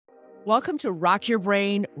Welcome to Rock Your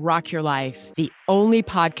Brain, Rock Your Life, the only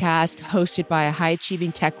podcast hosted by a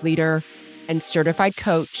high-achieving tech leader and certified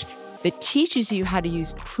coach that teaches you how to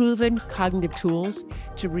use proven cognitive tools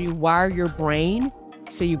to rewire your brain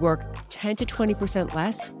so you work 10 to 20%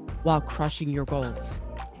 less while crushing your goals.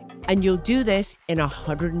 And you'll do this in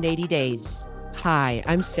 180 days. Hi,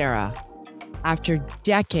 I'm Sarah. After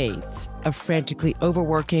decades of frantically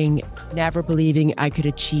overworking, never believing I could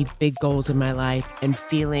achieve big goals in my life, and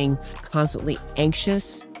feeling constantly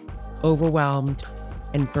anxious, overwhelmed,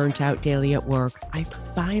 and burnt out daily at work, I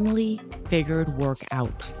finally figured work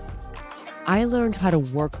out. I learned how to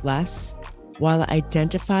work less while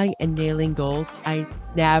identifying and nailing goals I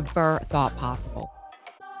never thought possible.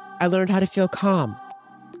 I learned how to feel calm,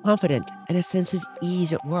 confident, and a sense of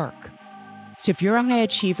ease at work. So if you're a high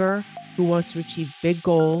achiever who wants to achieve big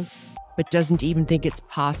goals, but doesn't even think it's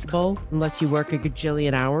possible unless you work a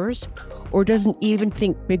gajillion hours, or doesn't even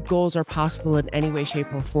think big goals are possible in any way,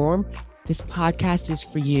 shape, or form, this podcast is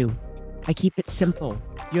for you. I keep it simple.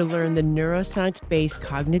 You'll learn the neuroscience-based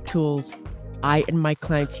cognitive tools I and my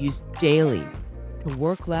clients use daily to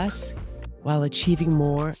work less while achieving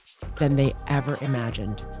more than they ever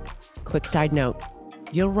imagined. Quick side note,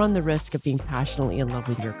 you'll run the risk of being passionately in love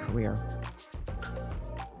with your career.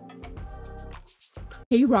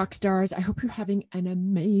 Hey, rock stars. I hope you're having an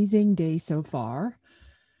amazing day so far.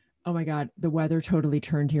 Oh my God, the weather totally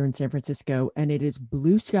turned here in San Francisco, and it is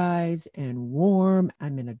blue skies and warm.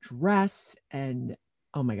 I'm in a dress, and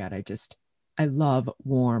oh my God, I love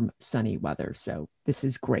warm, sunny weather. So this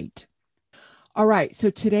is great. All right. So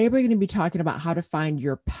today we're going to be talking about how to find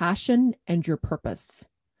your passion and your purpose.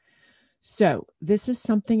 So this is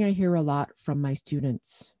something I hear a lot from my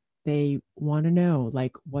students. They want to know,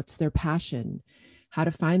 like, what's their passion? How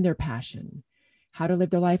to find their passion, how to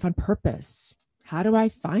live their life on purpose. How do I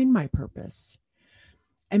find my purpose?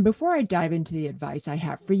 And before I dive into the advice I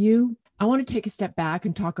have for you, I want to take a step back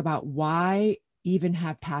and talk about why even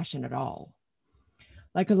have passion at all.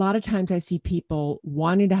 Like a lot of times I see people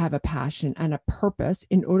wanting to have a passion and a purpose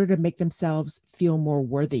in order to make themselves feel more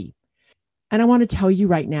worthy. And I want to tell you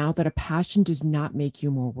right now that a passion does not make you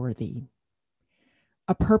more worthy.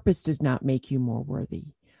 A purpose does not make you more worthy.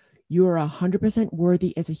 You are 100%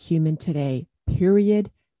 worthy as a human today, period,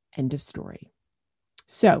 end of story.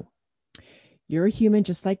 So you're a human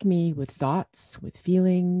just like me with thoughts, with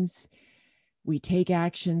feelings. We take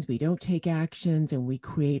actions, we don't take actions, and we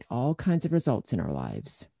create all kinds of results in our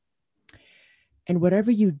lives. And whatever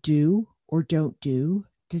you do or don't do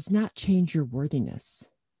does not change your worthiness.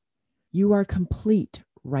 You are complete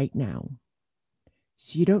right now.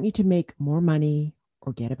 So you don't need to make more money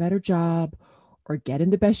or get a better job or get in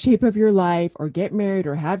the best shape of your life, or get married,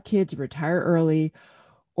 or have kids, or retire early,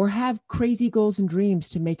 or have crazy goals and dreams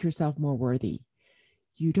to make yourself more worthy.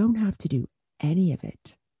 You don't have to do any of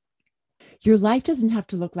it. Your life doesn't have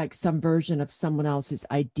to look like some version of someone else's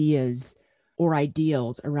ideas or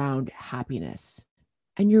ideals around happiness.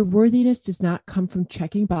 And your worthiness does not come from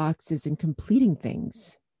checking boxes and completing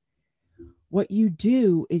things. What you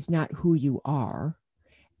do is not who you are.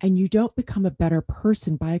 And you don't become a better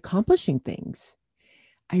person by accomplishing things.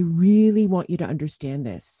 I really want you to understand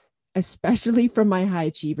this, especially from my high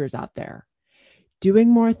achievers out there. Doing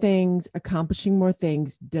more things, accomplishing more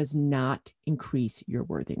things does not increase your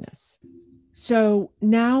worthiness. So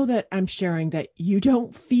now that I'm sharing that you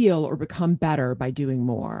don't feel or become better by doing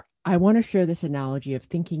more, I want to share this analogy of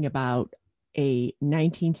thinking about a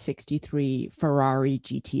 1963 Ferrari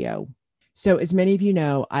GTO. So as many of you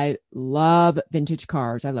know, I love vintage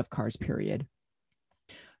cars. I love cars, period.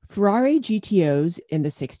 Ferrari GTOs in the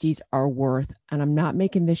 60s are worth, and I'm not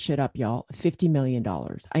making this shit up, y'all, $50 million.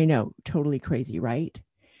 I know, totally crazy, right?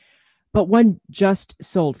 But one just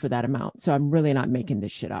sold for that amount. So I'm really not making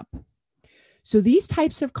this shit up. So these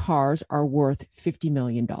types of cars are worth $50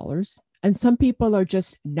 million. And some people are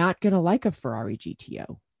just not going to like a Ferrari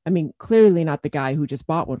GTO. I mean, clearly not the guy who just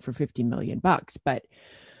bought one for 50 million bucks, but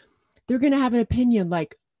they're going to have an opinion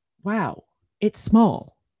like, wow, it's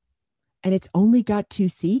small and it's only got 2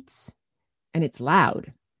 seats and it's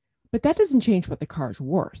loud, but that doesn't change what the car's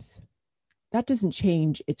worth. That doesn't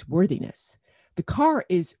change its worthiness. The car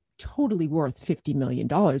is totally worth $50 million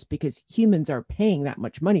because humans are paying that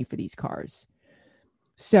much money for these cars.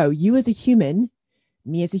 So you as a human,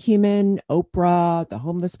 me as a human, Oprah, the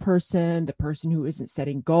homeless person, the person who isn't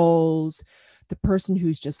setting goals, the person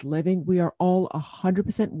who's just living, we are all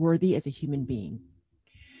 100% worthy as a human being.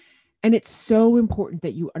 And it's so important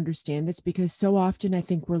that you understand this because so often I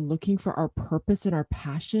think we're looking for our purpose and our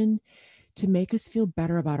passion to make us feel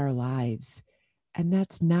better about our lives. And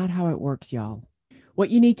that's not how it works, y'all. What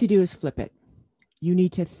you need to do is flip it. You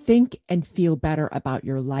need to think and feel better about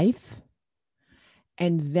your life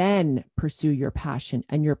and then pursue your passion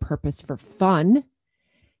and your purpose for fun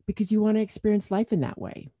because you want to experience life in that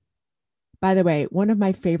way. By the way, one of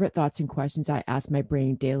my favorite thoughts and questions I ask my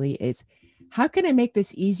brain daily is, how can I make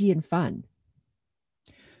this easy and fun?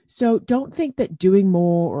 So don't think that doing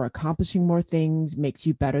more or accomplishing more things makes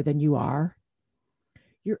you better than you are.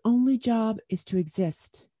 Your only job is to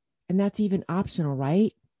exist. And that's even optional,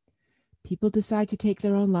 right? People decide to take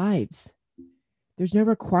their own lives. There's no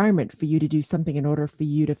requirement for you to do something in order for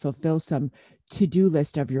you to fulfill some to-do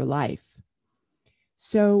list of your life.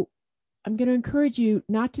 So I'm going to encourage you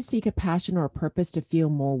not to seek a passion or a purpose to feel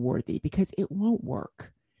more worthy because it won't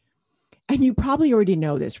work. And you probably already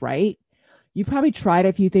know this, right? You've probably tried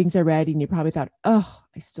a few things already and you probably thought, oh,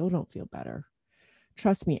 I still don't feel better.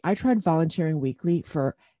 Trust me, I tried volunteering weekly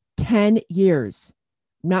for 10 years.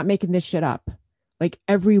 I'm not making this shit up. Like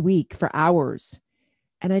every week for hours.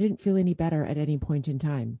 And I didn't feel any better at any point in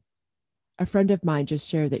time. A friend of mine just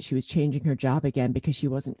shared that she was changing her job again because she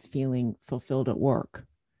wasn't feeling fulfilled at work.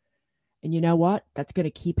 And you know what? That's going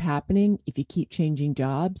to keep happening if you keep changing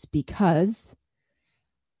jobs because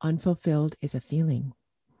unfulfilled is a feeling.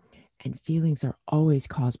 And feelings are always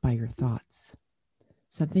caused by your thoughts.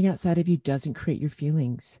 Something outside of you doesn't create your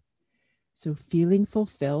feelings. So feeling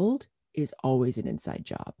fulfilled is always an inside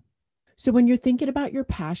job. So when you're thinking about your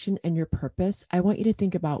passion and your purpose, I want you to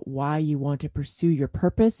think about why you want to pursue your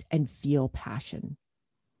purpose and feel passion.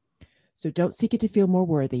 So don't seek it to feel more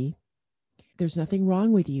worthy. There's nothing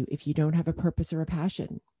wrong with you if you don't have a purpose or a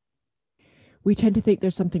passion. We tend to think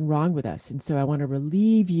there's something wrong with us. And so I want to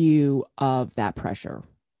relieve you of that pressure.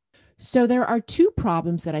 So there are two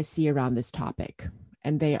problems that I see around this topic.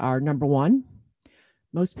 And they are, number one,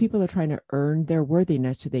 most people are trying to earn their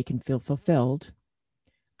worthiness so they can feel fulfilled.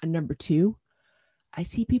 And number two, I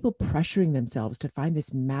see people pressuring themselves to find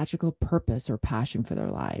this magical purpose or passion for their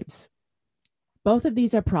lives. Both of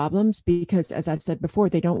these are problems because, as I've said before,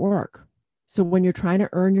 they don't work. So when you're trying to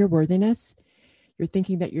earn your worthiness, you're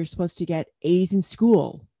thinking that you're supposed to get A's in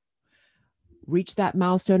school, reach that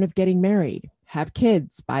milestone of getting married, have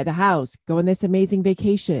kids, buy the house, go on this amazing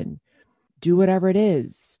vacation, do whatever it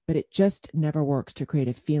is, but it just never works to create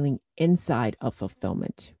a feeling inside of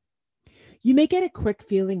fulfillment. You may get a quick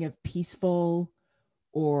feeling of peaceful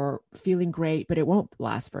or feeling great, but it won't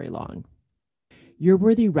last very long. You're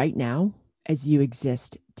worthy right now as you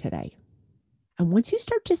exist today. And once you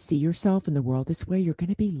start to see yourself in the world this way, you're going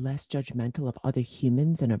to be less judgmental of other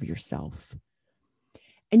humans and of yourself.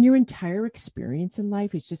 And your entire experience in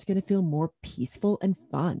life is just going to feel more peaceful and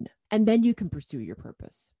fun. And then you can pursue your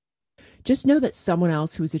purpose. Just know that someone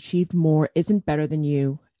else who has achieved more isn't better than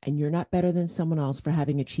you, and you're not better than someone else for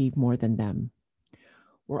having achieved more than them.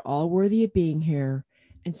 We're all worthy of being here.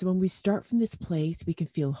 And so when we start from this place, we can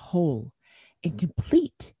feel whole and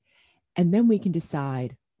complete. And then we can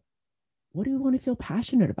decide, what do we want to feel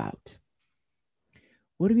passionate about?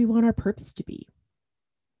 What do we want our purpose to be?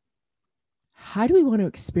 How do we want to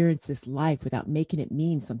experience this life without making it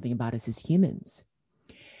mean something about us as humans?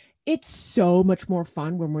 It's so much more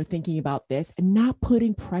fun when we're thinking about this and not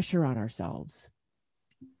putting pressure on ourselves.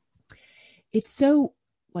 It's so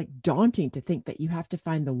daunting to think that you have to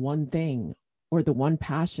find the one thing or the one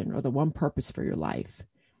passion or the one purpose for your life.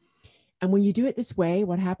 And when you do it this way,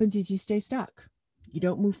 what happens is you stay stuck. You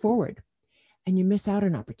don't move forward and you miss out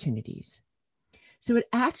on opportunities. So it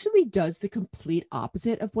actually does the complete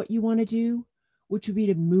opposite of what you want to do, which would be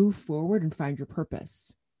to move forward and find your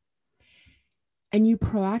purpose. And you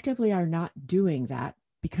proactively are not doing that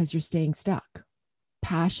because you're staying stuck.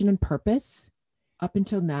 Passion and purpose, up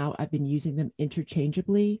until now, I've been using them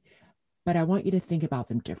interchangeably, but I want you to think about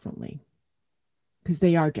them differently because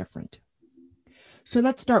they are different. So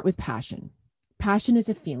let's start with passion. Passion is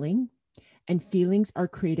a feeling, and feelings are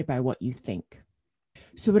created by what you think.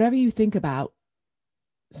 So whatever you think about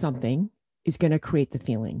something is going to create the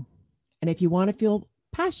feeling. And if you want to feel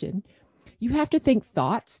passion, you have to think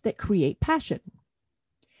thoughts that create passion.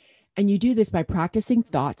 And you do this by practicing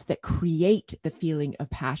thoughts that create the feeling of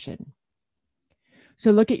passion.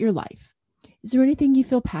 So look at your life. Is there anything you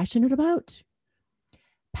feel passionate about?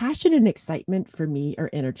 Passion and excitement for me are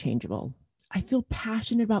interchangeable. I feel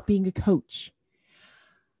passionate about being a coach.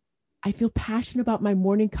 I feel passionate about my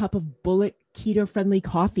morning cup of Bullet keto-friendly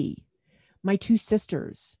coffee, my two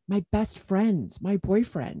sisters, my best friends, my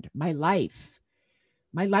boyfriend, my life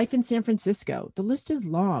in San Francisco. The list is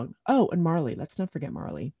long. Oh, and Marley. Let's not forget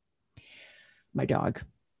Marley, my dog.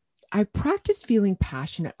 I've practiced feeling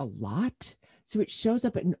passionate a lot, so it shows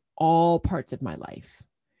up in all parts of my life.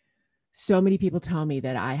 So many people tell me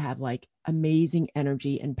that I have amazing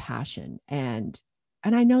energy and passion, and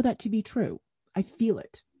And I know that to be true. I feel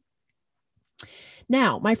it.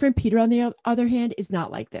 Now, my friend Peter, on the other hand, is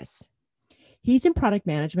not like this. He's in product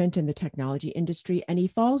management in the technology industry, and he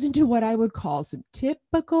falls into what I would call some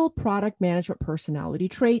typical product management personality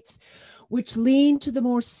traits, which lean to the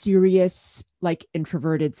more serious, like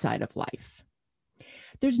introverted side of life.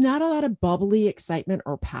 There's not a lot of bubbly excitement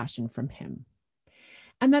or passion from him.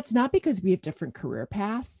 And that's not because we have different career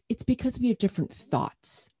paths. It's because we have different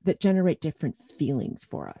thoughts that generate different feelings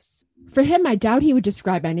for us. For him, I doubt he would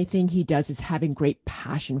describe anything he does as having great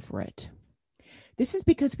passion for it. This is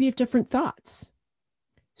because we have different thoughts.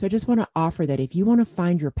 So I just want to offer that if you want to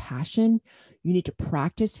find your passion, you need to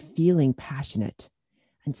practice feeling passionate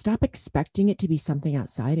and stop expecting it to be something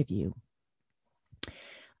outside of you.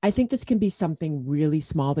 I think this can be something really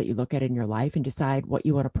small that you look at in your life and decide what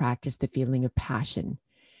you want to practice the feeling of passion.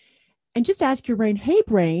 And just ask your brain, hey,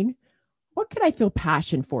 brain, what could I feel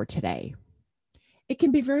passion for today? It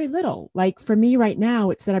can be very little. Like for me right now,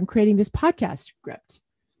 it's that I'm creating this podcast script.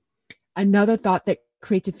 Another thought that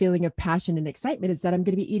creates a feeling of passion and excitement is that I'm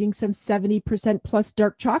going to be eating some 70% plus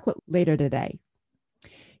dark chocolate later today.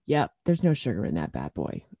 Yep, there's no sugar in that bad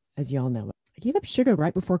boy, as you all know. I gave up sugar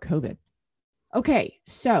right before COVID. Okay,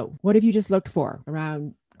 so what have you just looked for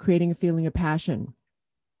around creating a feeling of passion?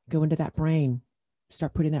 Go into that brain.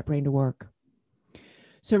 Start putting that brain to work.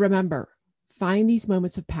 So remember, find these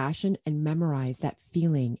moments of passion and memorize that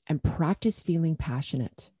feeling and practice feeling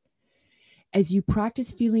passionate. As you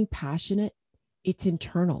practice feeling passionate, it's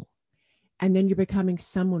internal. And then you're becoming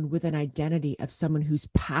someone with an identity of someone who's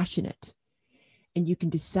passionate. And you can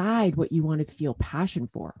decide what you want to feel passion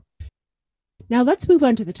for. Now let's move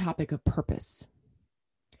on to the topic of purpose.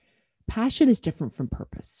 Passion is different from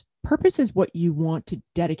purpose. Purpose is what you want to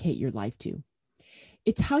dedicate your life to.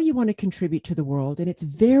 It's how you want to contribute to the world, and it's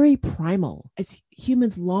very primal, as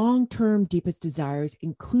humans' long-term deepest desires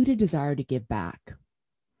include a desire to give back.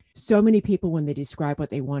 So many people, when they describe what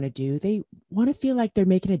they want to do, they want to feel like they're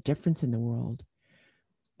making a difference in the world.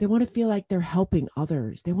 They want to feel like they're helping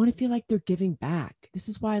others. They want to feel like they're giving back. This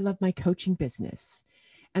is why I love my coaching business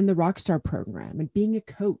and the Rockstar program and being a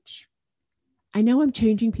coach. I know I'm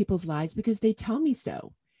changing people's lives because they tell me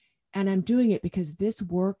so. And I'm doing it because this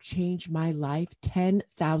work changed my life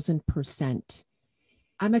 10,000%.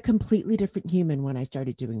 I'm a completely different human when I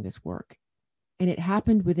started doing this work. And it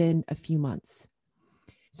happened within a few months.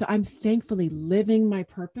 So I'm thankfully living my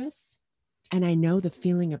purpose. And I know the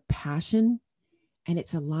feeling of passion. And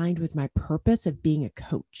it's aligned with my purpose of being a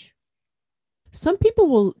coach. Some people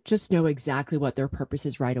will just know exactly what their purpose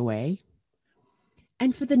is right away.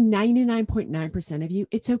 And for the 99.9% of you,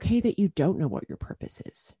 it's okay that you don't know what your purpose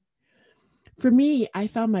is. For me, I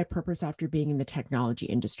found my purpose after being in the technology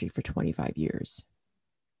industry for 25 years.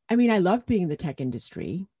 I mean, I loved being in the tech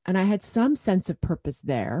industry, and I had some sense of purpose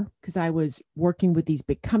there because I was working with these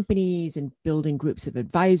big companies and building groups of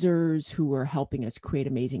advisors who were helping us create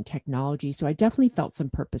amazing technology. So I definitely felt some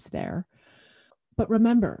purpose there. But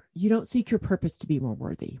remember, you don't seek your purpose to be more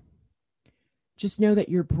worthy. Just know that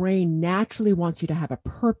your brain naturally wants you to have a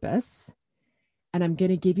purpose, and I'm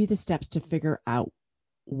going to give you the steps to figure out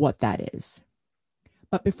what that is.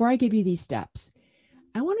 But before I give you these steps,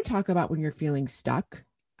 I want to talk about when you're feeling stuck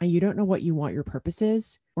and you don't know what you want your purpose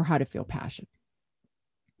is or how to feel passion.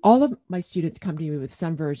 All of my students come to me with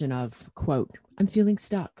some version of, quote, I'm feeling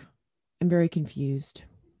stuck. I'm very confused.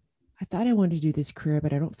 I thought I wanted to do this career,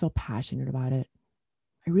 but I don't feel passionate about it.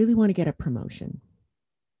 I really want to get a promotion.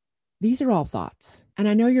 These are all thoughts. And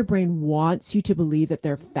I know your brain wants you to believe that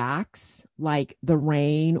they're facts, like the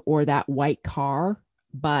rain or that white car,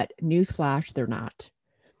 but newsflash, they're not.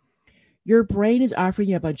 Your brain is offering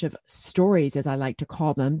you a bunch of stories, as I like to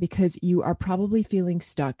call them, because you are probably feeling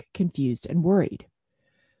stuck, confused, and worried.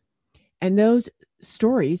 And those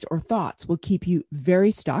stories or thoughts will keep you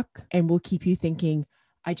very stuck and will keep you thinking,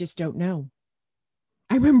 I just don't know.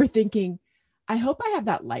 I remember thinking, I hope I have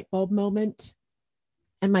that light bulb moment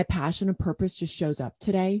and my passion and purpose just shows up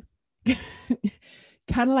today.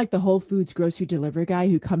 Kind of like the Whole Foods grocery delivery guy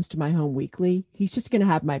who comes to my home weekly. He's just going to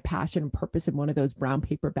have my passion and purpose in one of those brown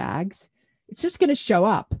paper bags. It's just going to show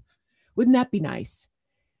up. Wouldn't that be nice?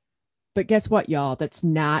 But guess what, y'all? That's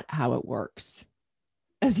not how it works.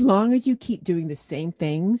 As long as you keep doing the same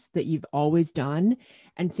things that you've always done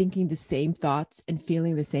and thinking the same thoughts and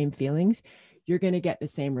feeling the same feelings, you're going to get the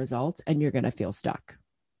same results and you're going to feel stuck.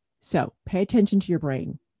 So pay attention to your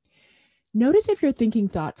brain. Notice if you're thinking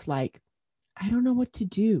thoughts like, I don't know what to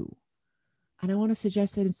do. And I want to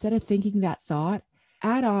suggest that instead of thinking that thought,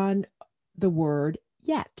 add on the word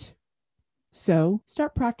yet. So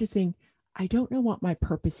start practicing, I don't know what my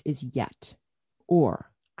purpose is yet,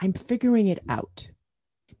 or I'm figuring it out.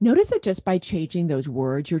 Notice that just by changing those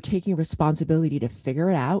words, you're taking responsibility to figure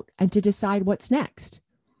it out and to decide what's next.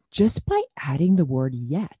 Just by adding the word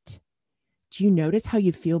yet, do you notice how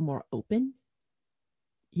you feel more open?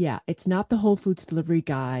 Yeah, it's not the Whole Foods delivery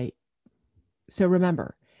guy. So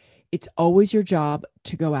remember, it's always your job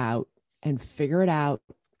to go out and figure it out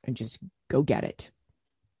and just go get it.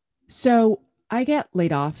 So I got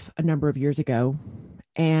laid off a number of years ago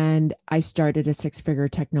and I started a 6-figure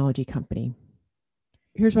technology company.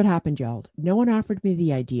 Here's what happened, y'all. No one offered me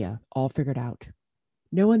the idea, all figured out.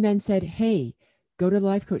 No one then said, hey, go to the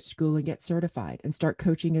life coach school and get certified and start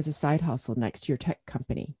coaching as a side hustle next to your tech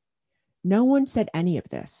company. No one said any of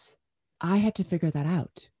this. I had to figure that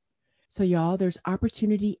out. So y'all, there's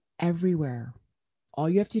opportunity everywhere. All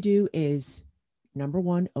you have to do is, number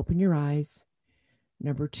 1, open your eyes.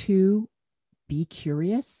 Number 2, be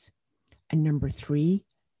curious. And number 3,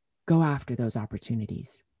 go after those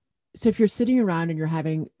opportunities. So if you're sitting around and you're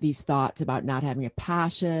having these thoughts about not having a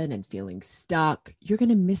passion and feeling stuck, you're going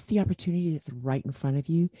to miss the opportunity that's right in front of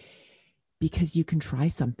you because you can try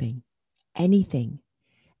something, anything.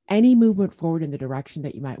 Any movement forward in the direction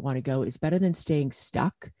that you might want to go is better than staying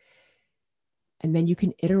stuck. And then you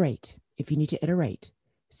can iterate if you need to iterate.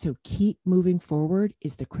 So keep moving forward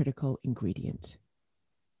is the critical ingredient.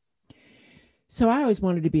 So I always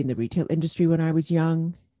wanted to be in the retail industry when I was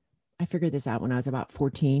young. I figured this out when I was about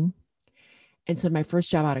 14. And so my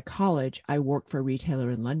first job out of college, I worked for a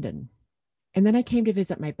retailer in London. And then I came to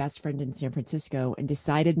visit my best friend in San Francisco and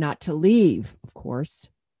decided not to leave, of course.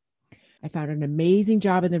 I found an amazing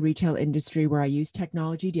job in the retail industry where I used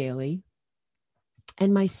technology daily.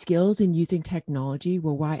 And my skills in using technology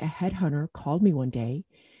were why a headhunter called me one day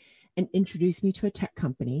and introduced me to a tech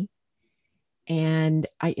company. And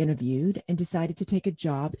I interviewed and decided to take a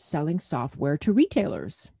job selling software to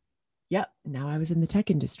retailers. Yep, now I was in the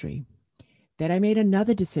tech industry. Then I made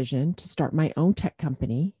another decision to start my own tech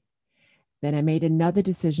company. Then I made another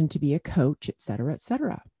decision to be a coach, et cetera, et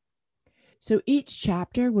cetera. So each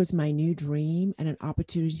chapter was my new dream and an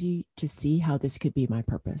opportunity to see how this could be my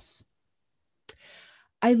purpose.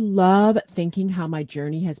 I love thinking how my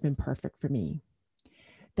journey has been perfect for me,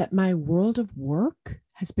 that my world of work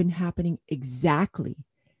has been happening exactly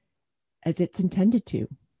as it's intended to.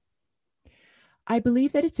 I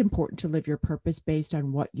believe that it's important to live your purpose based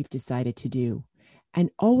on what you've decided to do and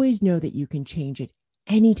always know that you can change it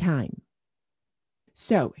anytime.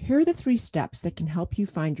 So here are the 3 steps that can help you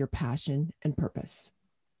find your passion and purpose.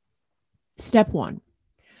 Step 1,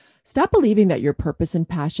 stop believing that your purpose and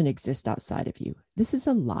passion exist outside of you. This is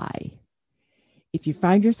a lie. If you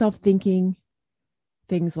find yourself thinking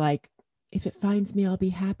things like, if it finds me, I'll be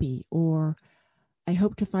happy, or I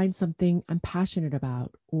hope to find something I'm passionate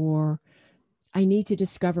about, or I need to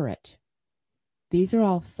discover it. These are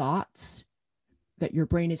all thoughts that your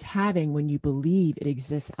brain is having when you believe it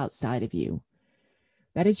exists outside of you.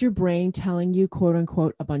 That is your brain telling you, quote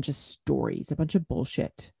unquote, a bunch of stories, a bunch of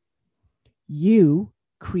bullshit. You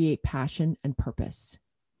create passion and purpose.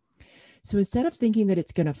 So instead of thinking that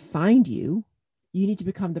it's going to find you, you need to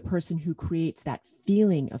become the person who creates that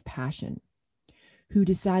feeling of passion, who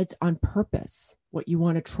decides on purpose what you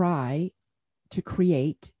want to try to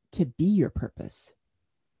create to be your purpose.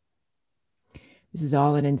 This is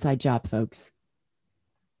all an inside job, folks.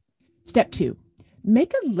 Step 2,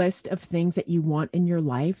 make a list of things that you want in your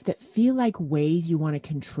life that feel like ways you want to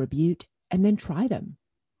contribute, and then try them.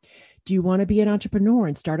 Do you want to be an entrepreneur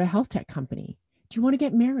and start a health tech company? Do you want to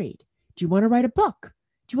get married? Do you want to write a book?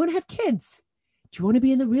 Do you want to have kids? Do you want to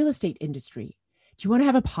be in the real estate industry? Do you want to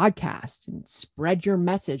have a podcast and spread your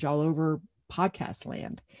message all over podcast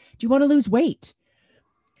land? Do you want to lose weight?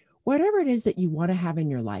 Whatever it is that you want to have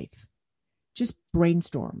in your life, just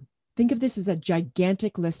brainstorm. Think of this as a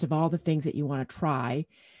gigantic list of all the things that you want to try.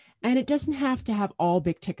 And it doesn't have to have all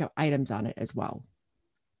big ticket items on it as well.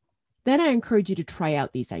 Then I encourage you to try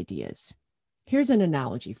out these ideas. Here's an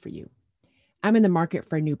analogy for you. I'm in the market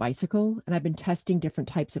for a new bicycle, and I've been testing different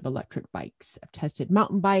types of electric bikes. I've tested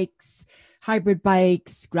mountain bikes, hybrid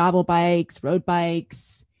bikes, gravel bikes, road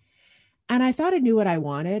bikes. And I thought I knew what I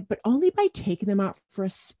wanted, but only by taking them out for a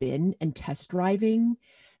spin and test driving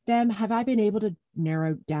them have I been able to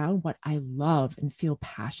narrow down what I love and feel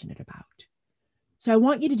passionate about. So I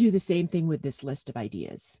want you to do the same thing with this list of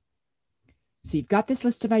ideas. So you've got this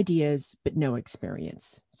list of ideas, but no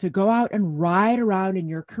experience. So go out and ride around in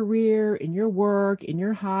your career, in your work, in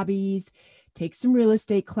your hobbies, take some real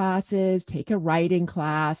estate classes, take a writing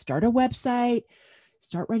class, start a website,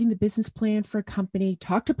 start writing the business plan for a company,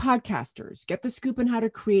 talk to podcasters, get the scoop on how to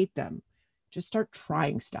create them. Just start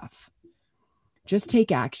trying stuff. Just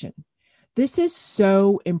take action. This is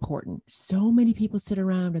so important. So many people sit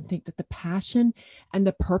around and think that the passion and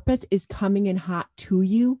the purpose is coming in hot to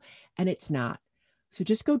you, and it's not. So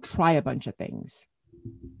just go try a bunch of things.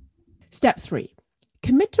 Step 3,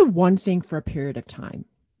 commit to one thing for a period of time.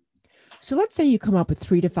 So let's say you come up with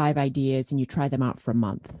 3 to 5 ideas and you try them out for a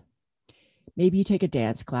month. Maybe you take a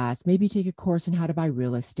dance class, maybe you take a course on how to buy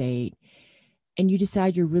real estate, and you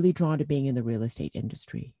decide you're really drawn to being in the real estate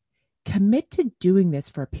industry. Commit to doing this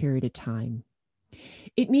for a period of time.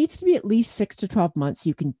 It needs to be at least 6 to 12 months so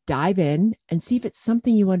you can dive in and see if it's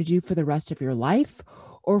something you want to do for the rest of your life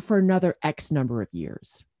or for another X number of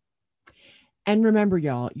years. And remember,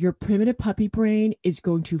 y'all, your primitive puppy brain is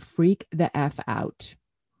going to freak the F out.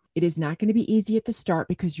 It is not going to be easy at the start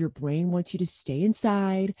because your brain wants you to stay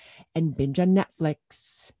inside and binge on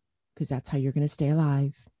Netflix because that's how you're going to stay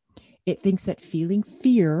alive. It thinks that feeling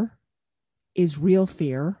fear is real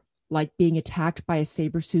fear, like being attacked by a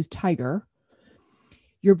saber-toothed tiger.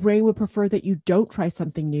 Your brain would prefer that you don't try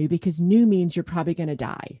something new because new means you're probably going to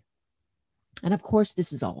die. And of course,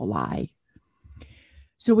 this is all a lie.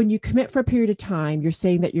 So when you commit for a period of time, you're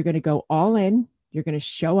saying that you're going to go all in, you're going to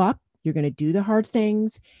show up, you're going to do the hard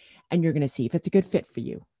things, and you're going to see if it's a good fit for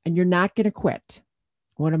you. And you're not going to quit.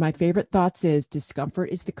 One of my favorite thoughts is discomfort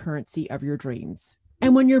is the currency of your dreams.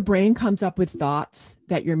 And when your brain comes up with thoughts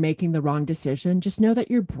that you're making the wrong decision, just know that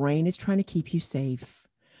your brain is trying to keep you safe.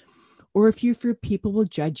 Or if you fear people will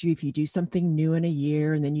judge you if you do something new in a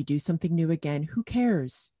year and then you do something new again, who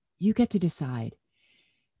cares? You get to decide.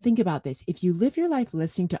 Think about this. If you live your life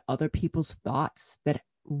listening to other people's thoughts that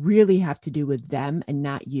really have to do with them and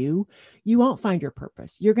not you, you won't find your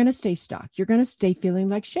purpose. You're going to stay stuck. You're going to stay feeling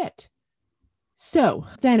like shit. So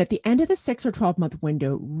then at the end of the 6 or 12 month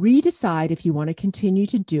window, redecide if you want to continue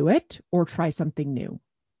to do it or try something new.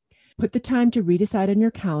 Put the time to redecide on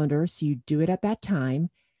your calendar so you do it at that time.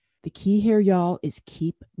 The key here, y'all, is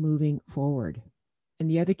keep moving forward. And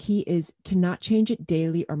the other key is to not change it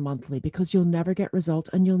daily or monthly because you'll never get results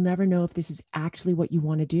and you'll never know if this is actually what you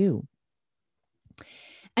want to do.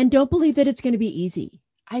 And don't believe that it's going to be easy.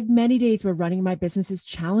 I have many days where running my business is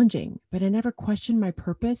challenging, but I never questioned my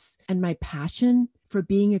purpose and my passion for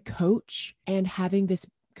being a coach and having this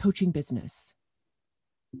coaching business.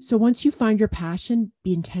 So once you find your passion,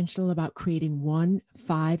 be intentional about creating 1,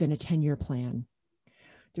 5, and a 10-year plan.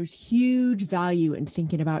 There's huge value in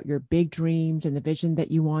thinking about your big dreams and the vision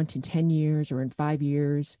that you want in 10 years or in 5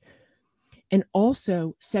 years, and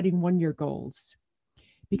also setting 1-year goals.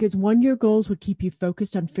 Because 1-year goals would keep you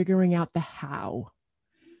focused on figuring out the how.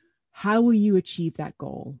 How will you achieve that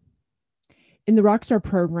goal? In the Rockstar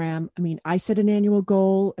program, I set an annual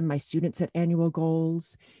goal and my students set annual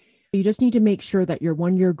goals. You just need to make sure that your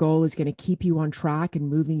 1-year goal is going to keep you on track and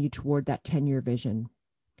moving you toward that 10-year vision.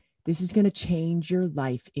 This is going to change your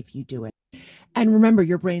life if you do it. And remember,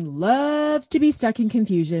 your brain loves to be stuck in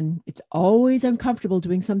confusion. It's always uncomfortable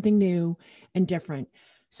doing something new and different.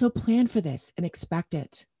 So plan for this and expect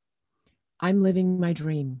it. I'm living my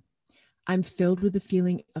dream. I'm filled with the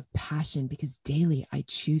feeling of passion because daily I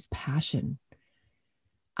choose passion.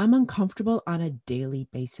 I'm uncomfortable on a daily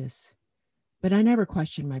basis, but I never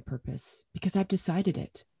question my purpose because I've decided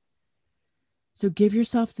it. So give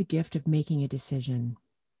yourself the gift of making a decision.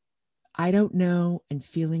 I don't know and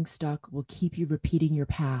feeling stuck will keep you repeating your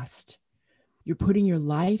past. You're putting your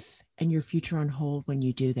life and your future on hold when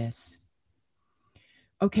you do this.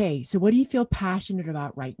 Okay, so what do you feel passionate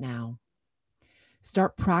about right now?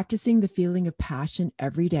 Start practicing the feeling of passion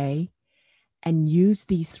every day and use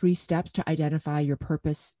these 3 steps to identify your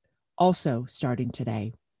purpose also starting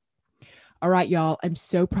today. All right, y'all, I'm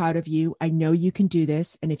so proud of you. I know you can do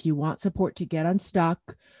this. And if you want support to get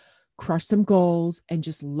unstuck, crush some goals, and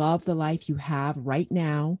just love the life you have right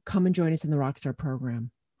now, come and join us in the Rockstar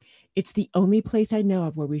program. It's the only place I know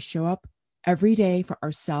of where we show up every day for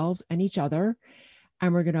ourselves and each other,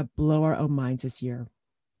 and we're going to blow our own minds this year.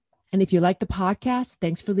 And if you like the podcast,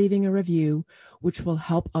 thanks for leaving a review, which will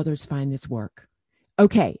help others find this work.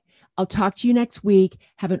 Okay, I'll talk to you next week.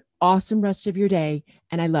 Have an awesome rest of your day,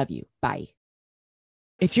 and I love you. Bye.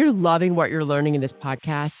 If you're loving what you're learning in this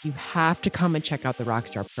podcast, you have to come and check out the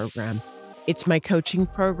Rockstar program. It's my coaching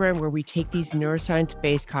program where we take these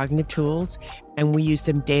neuroscience-based cognitive tools and we use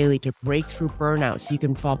them daily to break through burnout so you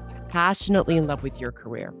can fall passionately in love with your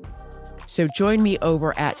career. So join me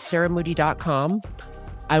over at sarahmoody.com.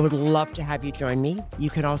 I would love to have you join me. You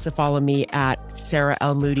can also follow me at Sarah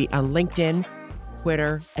L. Moody on LinkedIn,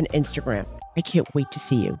 Twitter, and Instagram. I can't wait to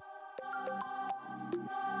see you.